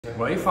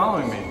Why are you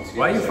following me?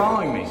 Why are you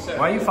following me?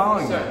 Why are you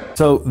following me?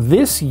 So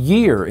this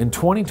year in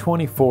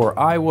 2024,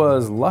 I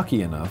was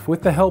lucky enough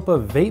with the help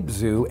of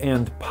VapeZoo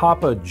and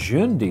Papa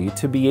Djundi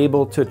to be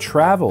able to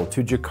travel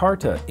to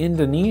Jakarta,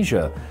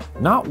 Indonesia,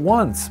 not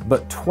once,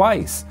 but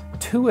twice,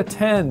 to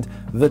attend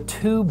the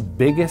two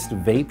biggest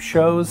vape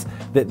shows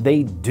that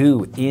they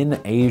do in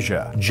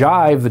Asia.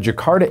 JIVE, the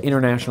Jakarta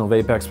International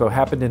Vape Expo,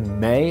 happened in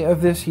May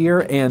of this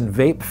year, and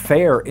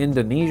VapeFair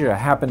Indonesia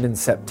happened in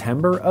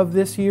September of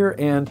this year.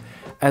 And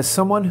as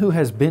someone who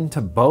has been to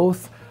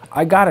both,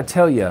 I gotta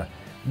tell you,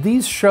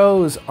 these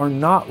shows are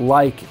not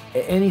like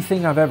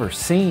anything I've ever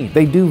seen.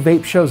 They do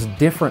vape shows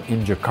different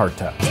in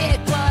Jakarta.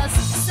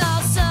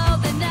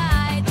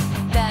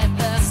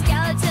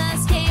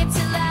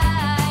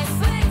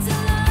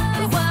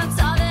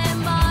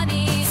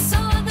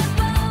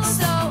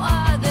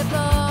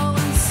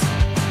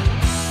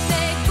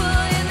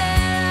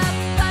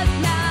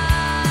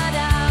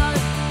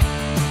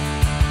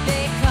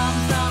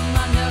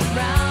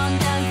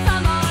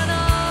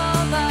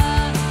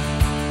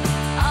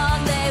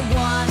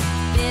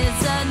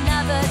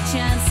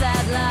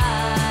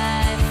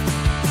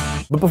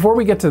 But before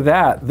we get to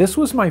that, this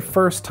was my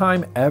first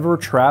time ever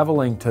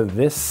traveling to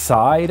this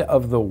side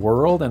of the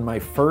world and my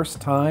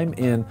first time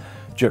in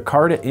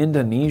Jakarta,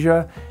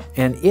 Indonesia.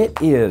 And it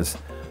is,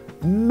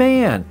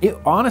 man, it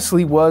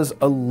honestly was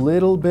a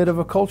little bit of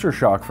a culture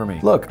shock for me.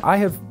 Look, I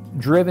have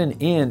driven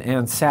in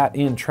and sat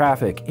in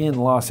traffic in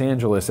Los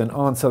Angeles and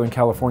on Southern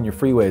California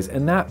freeways,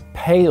 and that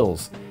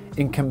pales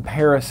in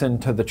comparison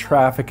to the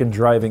traffic and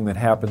driving that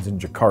happens in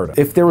Jakarta.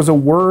 If there was a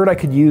word I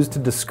could use to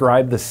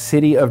describe the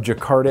city of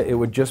Jakarta, it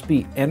would just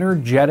be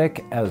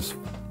energetic as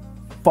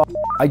fuck.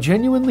 I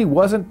genuinely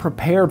wasn't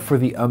prepared for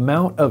the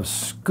amount of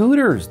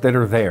scooters that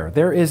are there.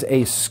 There is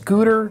a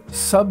scooter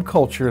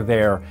subculture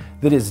there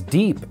that is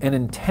deep and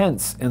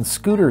intense, and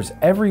scooters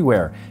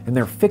everywhere. And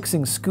they're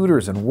fixing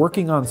scooters and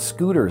working on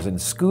scooters,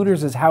 and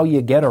scooters is how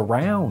you get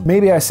around.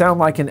 Maybe I sound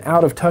like an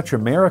out-of-touch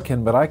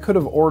American, but I could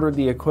have ordered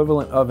the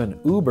equivalent of an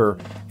Uber,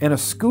 and a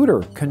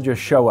scooter can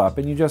just show up,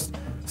 and you just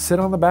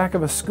sit on the back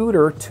of a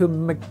scooter to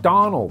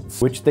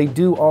McDonald's, which they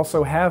do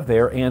also have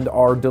there and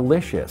are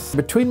delicious.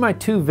 Between my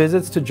two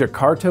visits to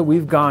Jakarta,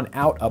 we've gone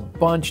out a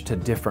bunch to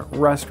different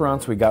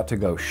restaurants. We got to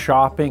go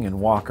shopping and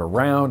walk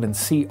around and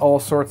see all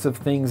sorts of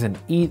things and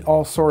eat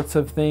all sorts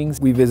of things.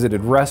 We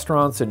visited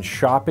restaurants and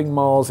shopping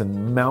malls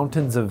and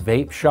mountains of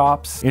vape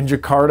shops. In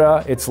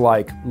Jakarta, it's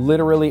like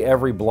literally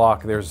every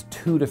block there's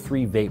 2 to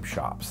 3 vape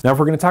shops. Now, if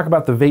we're gonna talk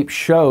about the vape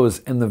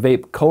shows and the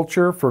vape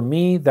culture, for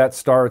me, that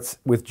starts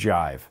with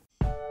JIVE.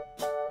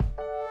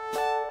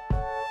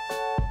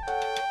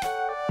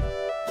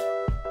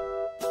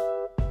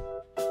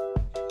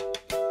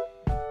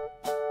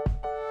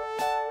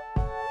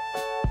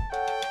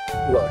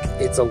 Look,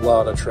 it's a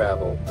lot of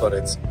travel, but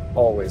it's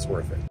always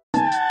worth it.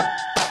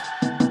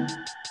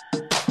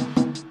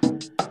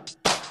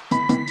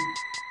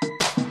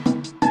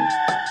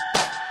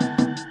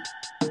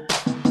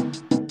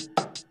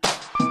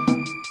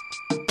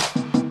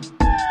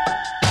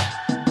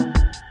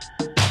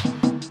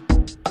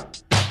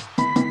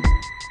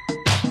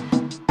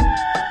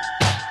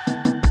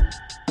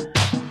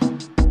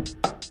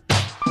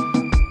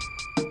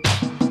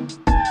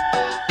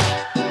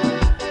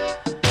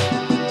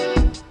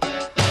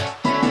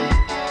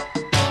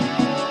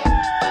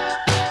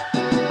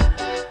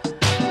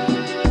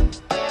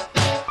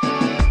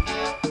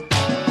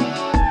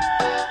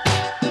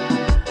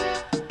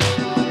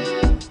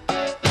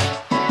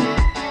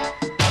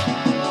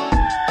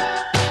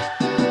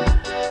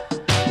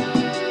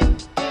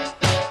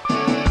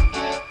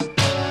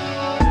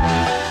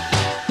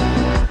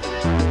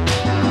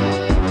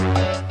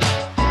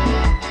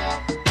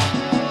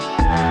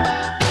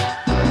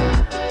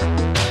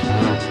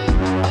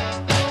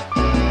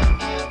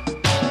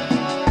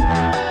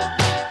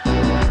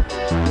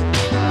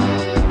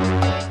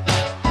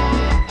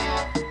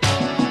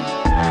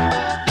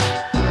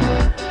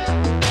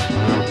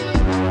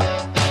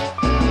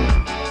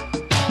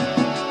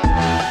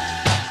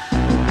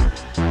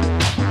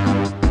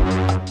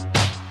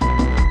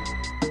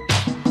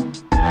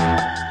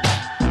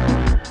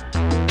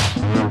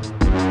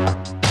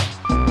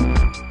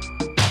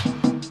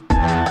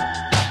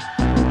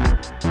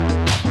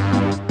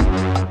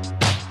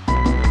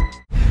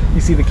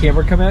 See the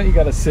camera come out, you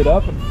gotta sit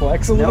up and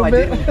flex a little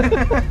bit. I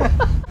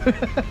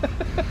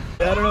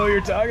don't know what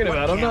you're talking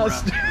about. I'm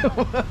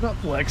not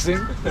flexing.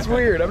 It's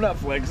weird. I'm not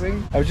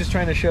flexing. I was just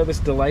trying to show this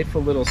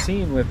delightful little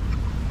scene with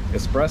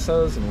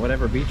espressos and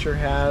whatever Beecher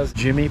has.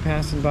 Jimmy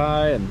passing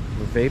by, and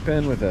we're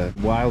vaping with a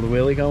Wild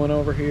Willie going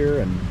over here,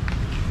 and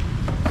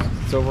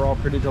it's overall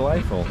pretty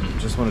delightful.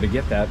 Just wanted to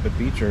get that, but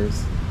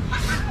Beecher's.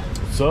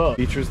 What's up?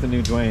 Beecher's the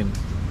new Dwayne.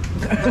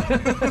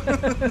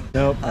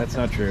 Nope, that's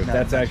not true. No,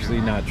 that's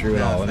actually not true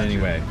at all in any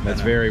way. That's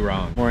very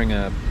wrong. I'm wearing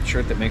a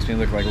shirt that makes me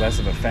look like less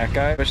of a fat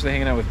guy, especially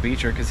hanging out with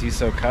Beecher because he's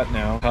so cut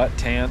now. Cut,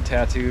 tan,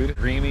 tattooed,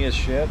 dreamy as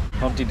shit.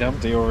 Humpty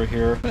Dumpty over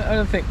here. I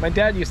don't think, my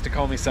dad used to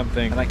call me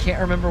something and I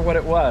can't remember what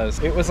it was.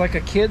 It was like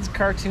a kid's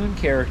cartoon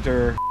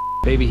character.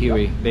 Baby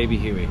Huey, Baby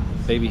Huey,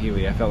 Baby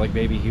Huey. I felt like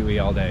Baby Huey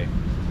all day.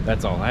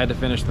 That's all. I had to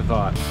finish the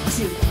thought.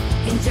 To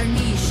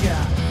Indonesia,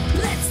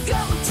 let's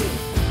go to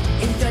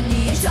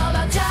Indonesia. It's all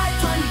about JIVE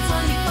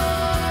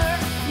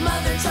 2024.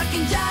 Mother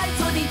trucking JIVE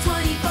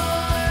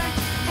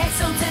 2024.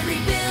 Exomes and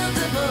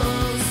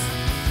rebuildables,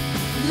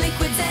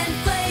 liquids and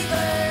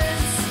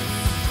flavors.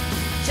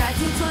 JIVE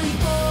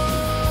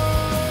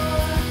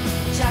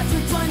 2024. JIVE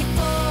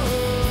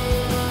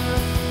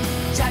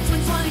 2024. JIVE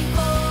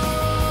 2024.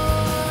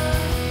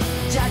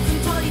 JIVE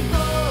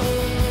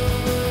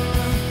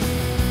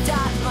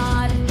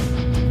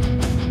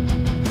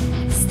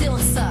 2024. Still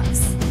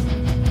sucks.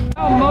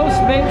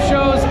 Most vape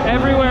shows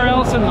everywhere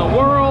else in the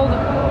world,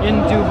 in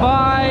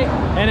Dubai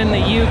and in the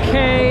UK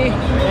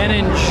and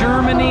in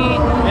Germany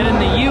and in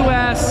the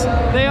US,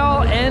 they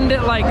all end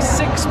at like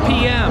 6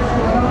 p.m.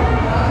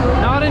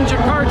 Not in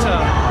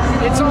Jakarta.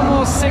 It's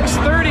almost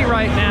 6:30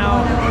 right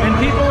now and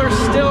people are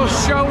still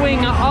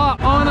showing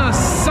up on a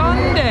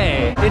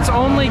Sunday. It's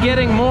only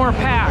getting more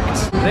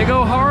packed. They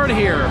go hard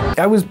here.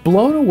 I was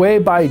blown away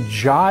by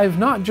JIVE,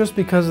 not just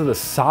because of the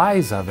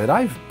size of it.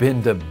 I've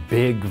been to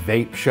big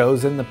vape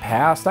shows in the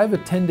past. I've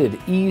attended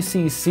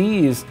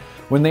ECCs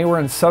when they were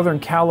in Southern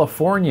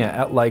California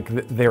at like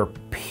their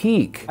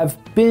peak. I've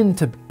been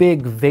to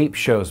big vape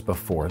shows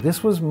before.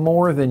 This was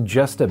more than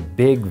just a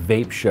big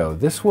vape show.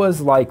 This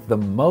was like the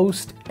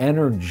most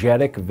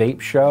energetic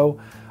vape show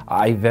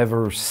I've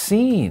ever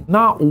seen.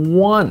 Not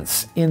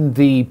once in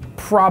the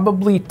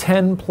probably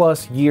 10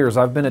 plus years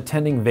I've been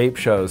attending vape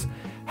shows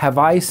have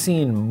I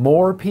seen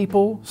more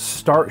people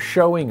start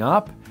showing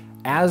up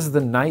as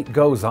the night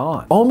goes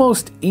on.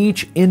 Almost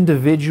each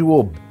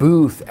individual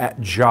booth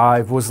at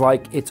JIVE was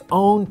like its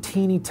own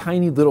teeny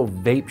tiny little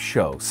vape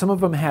show. Some of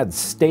them had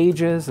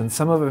stages and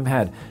some of them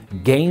had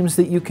games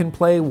that you can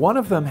play. One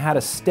of them had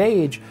a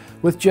stage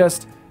with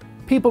just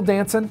people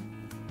dancing.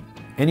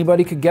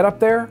 Anybody could get up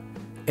there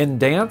and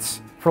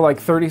dance for like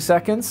 30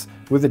 seconds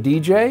with a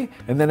DJ,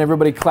 and then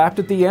everybody clapped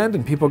at the end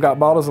and people got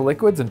bottles of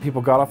liquids and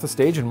people got off the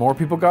stage and more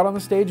people got on the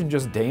stage and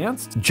just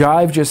danced.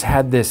 JIVE just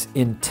had this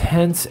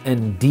intense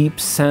and deep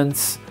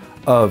sense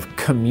of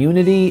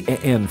community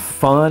and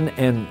fun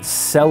and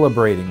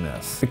celebrating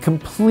this. It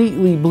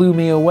completely blew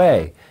me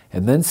away.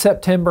 And then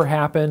September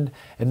happened,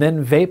 and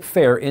then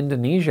VapeFair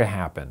Indonesia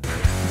happened.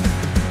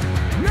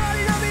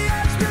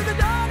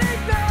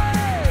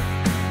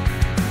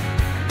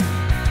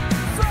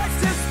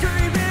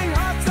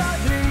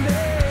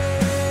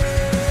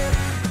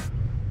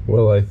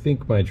 Well, I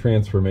think my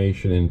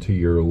transformation into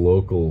your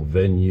local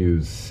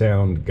venue's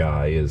sound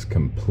guy is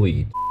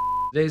complete.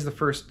 Today's the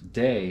first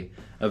day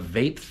of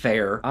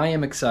VapeFair. I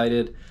am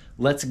excited.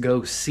 Let's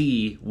go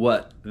see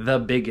what the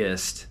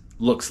biggest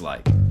looks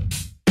like.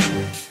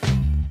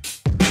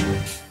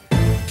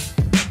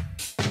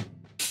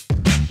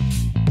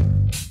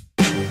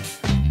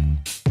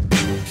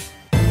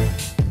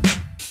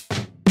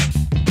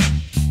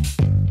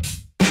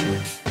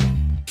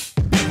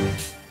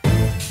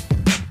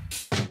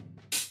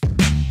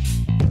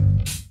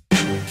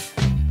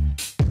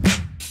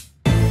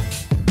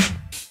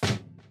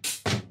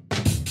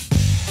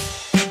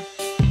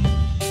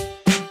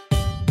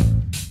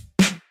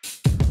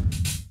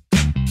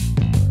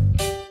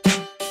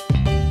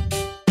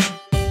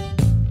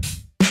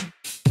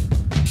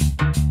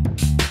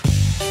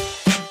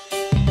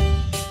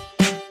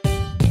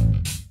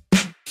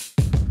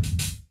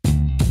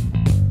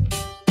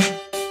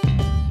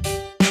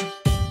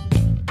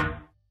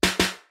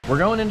 We're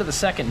going into the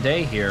second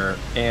day here,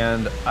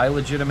 and I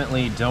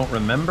legitimately don't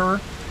remember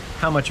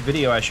how much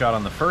video I shot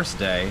on the first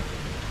day,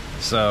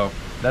 so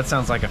that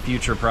sounds like a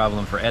future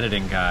problem for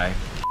editing guy.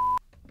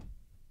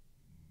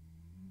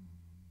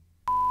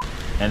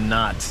 And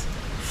not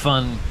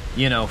fun,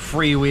 you know,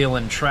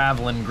 freewheeling,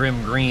 traveling,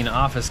 GrimmGreen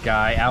office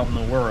guy out in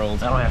the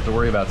world. I don't have to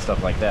worry about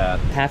stuff like that.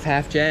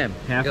 Half jam.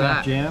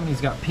 Half jam.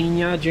 He's got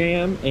piña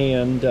jam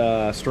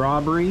and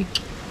strawberry.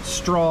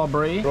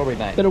 Strawberry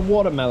night. Bit of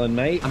watermelon,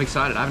 mate. I'm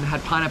excited. I haven't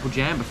had pineapple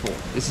jam before.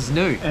 This is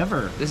new.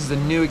 Ever. This is a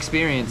new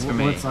experience for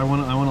me. I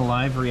want a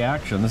live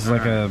reaction. This is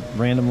like a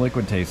random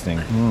liquid tasting.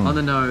 On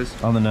the nose.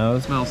 On the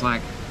nose. Smells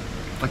like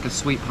a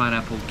sweet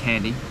pineapple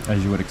candy.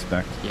 As you would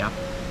expect. Yeah.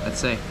 Let's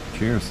see.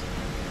 Cheers.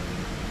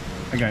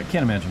 I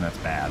can't imagine that's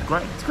bad.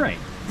 Great. It's great.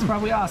 It's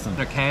probably awesome.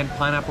 A canned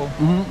pineapple.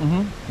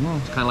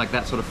 It's kind of like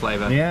that sort of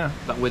flavor. Yeah.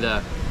 But with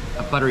a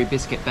buttery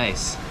biscuit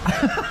base.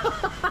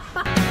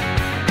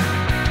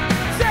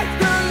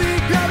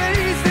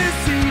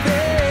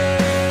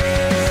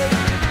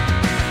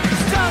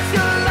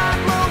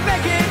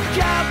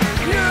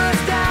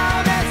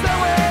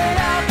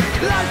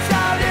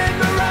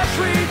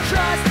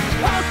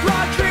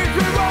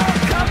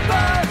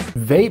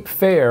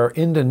 VapeFair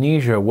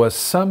Indonesia was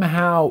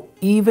somehow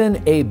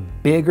even a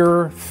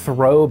bigger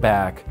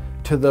throwback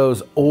to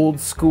those old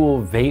school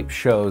vape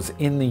shows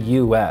in the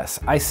US.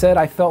 I said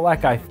I felt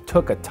like I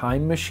took a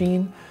time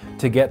machine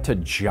to get to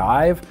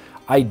JIVE.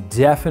 I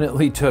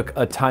definitely took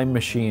a time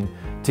machine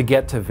to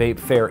get to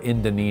VapeFair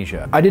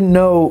Indonesia. I didn't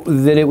know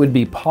that it would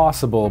be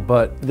possible,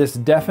 but this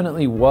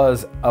definitely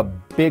was a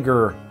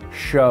bigger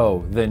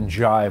show than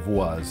JIVE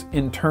was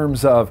in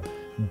terms of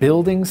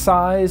building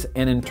size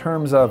and in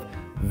terms of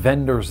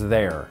vendors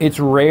there. It's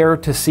rare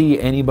to see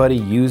anybody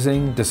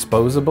using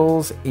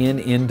disposables in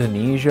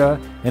Indonesia,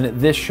 and at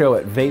this show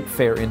at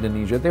VapeFair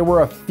Indonesia, there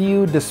were a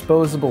few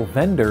disposable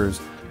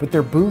vendors, but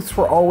their booths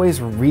were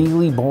always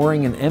really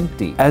boring and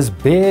empty. As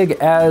big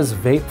as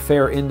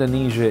VapeFair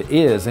Indonesia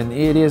is, and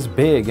it is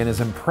big, and as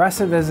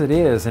impressive as it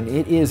is, and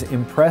it is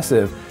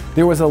impressive,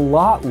 there was a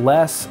lot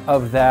less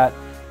of that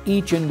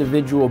each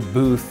individual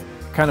booth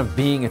kind of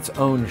being its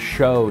own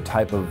show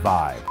type of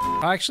vibe.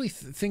 I actually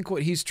think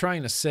what he's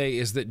trying to say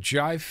is that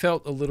JIVE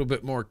felt a little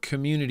bit more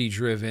community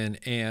driven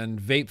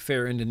and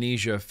VapeFair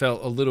Indonesia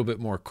felt a little bit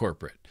more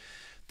corporate.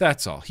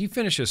 That's all. He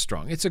finishes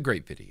strong. It's a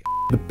great video.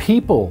 The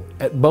people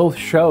at both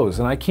shows,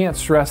 and I can't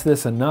stress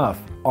this enough,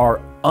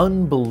 are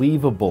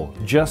unbelievable.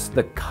 Just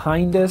the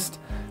kindest,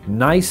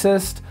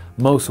 nicest,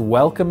 most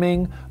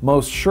welcoming,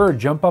 most sure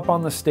jump up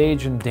on the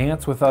stage and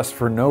dance with us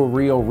for no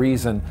real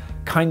reason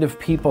kind of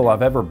people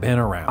I've ever been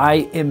around.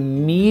 I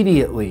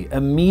immediately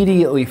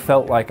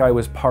felt like I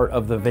was part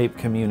of the vape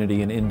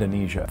community in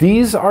Indonesia.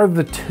 These are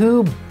the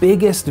two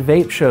biggest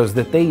vape shows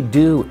that they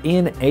do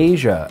in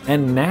Asia,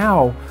 and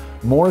now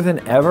more than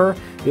ever,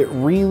 it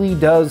really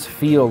does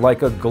feel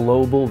like a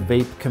global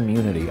vape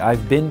community.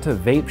 I've been to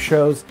vape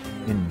shows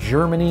in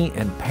Germany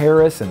and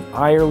Paris and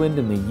Ireland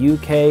and the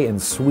UK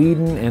and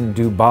Sweden and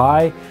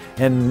Dubai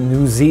and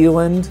New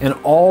Zealand and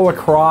all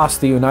across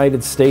the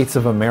United States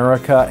of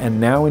America and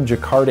now in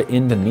Jakarta,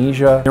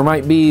 Indonesia. There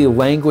might be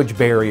language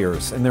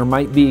barriers and there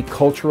might be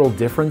cultural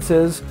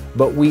differences,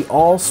 but we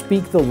all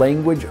speak the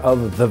language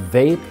of the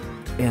vape.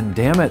 And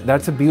damn it,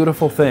 that's a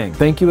beautiful thing.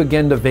 Thank you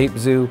again to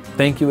VapeZoo.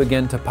 Thank you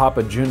again to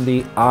Papa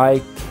Djundi.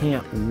 I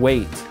can't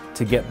wait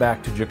to get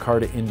back to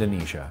Jakarta,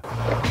 Indonesia.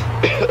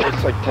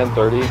 It's like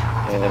 10:30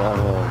 and I'm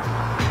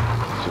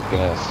just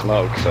gonna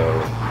smoke, so.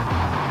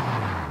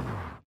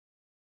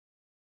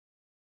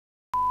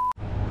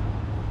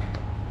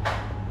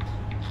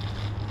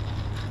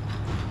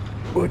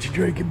 What you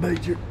drinking,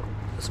 Major?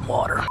 Some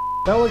water.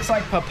 That looks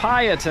like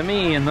papaya to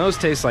me, and those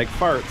taste like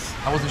farts.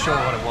 I wasn't sure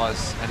what it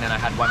was, and then I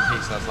had one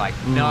piece, and I was like,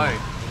 no.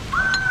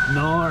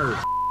 No.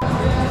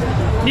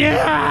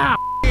 Yeah!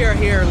 We are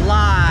here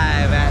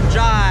live at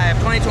JIVE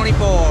 2024.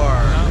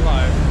 Not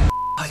live.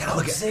 I gotta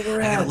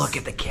look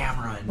at the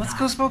camera. And Let's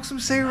go smoke some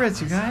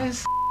cigarettes, you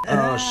guys.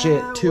 Oh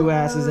shit, 2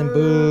 asses and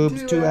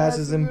boobs, 2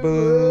 asses and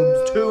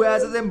boobs, 2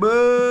 asses and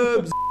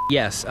boobs.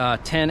 Yes,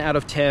 10 out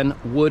of 10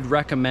 would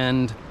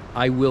recommend.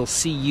 I will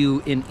see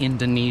you in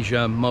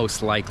Indonesia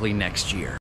most likely next year.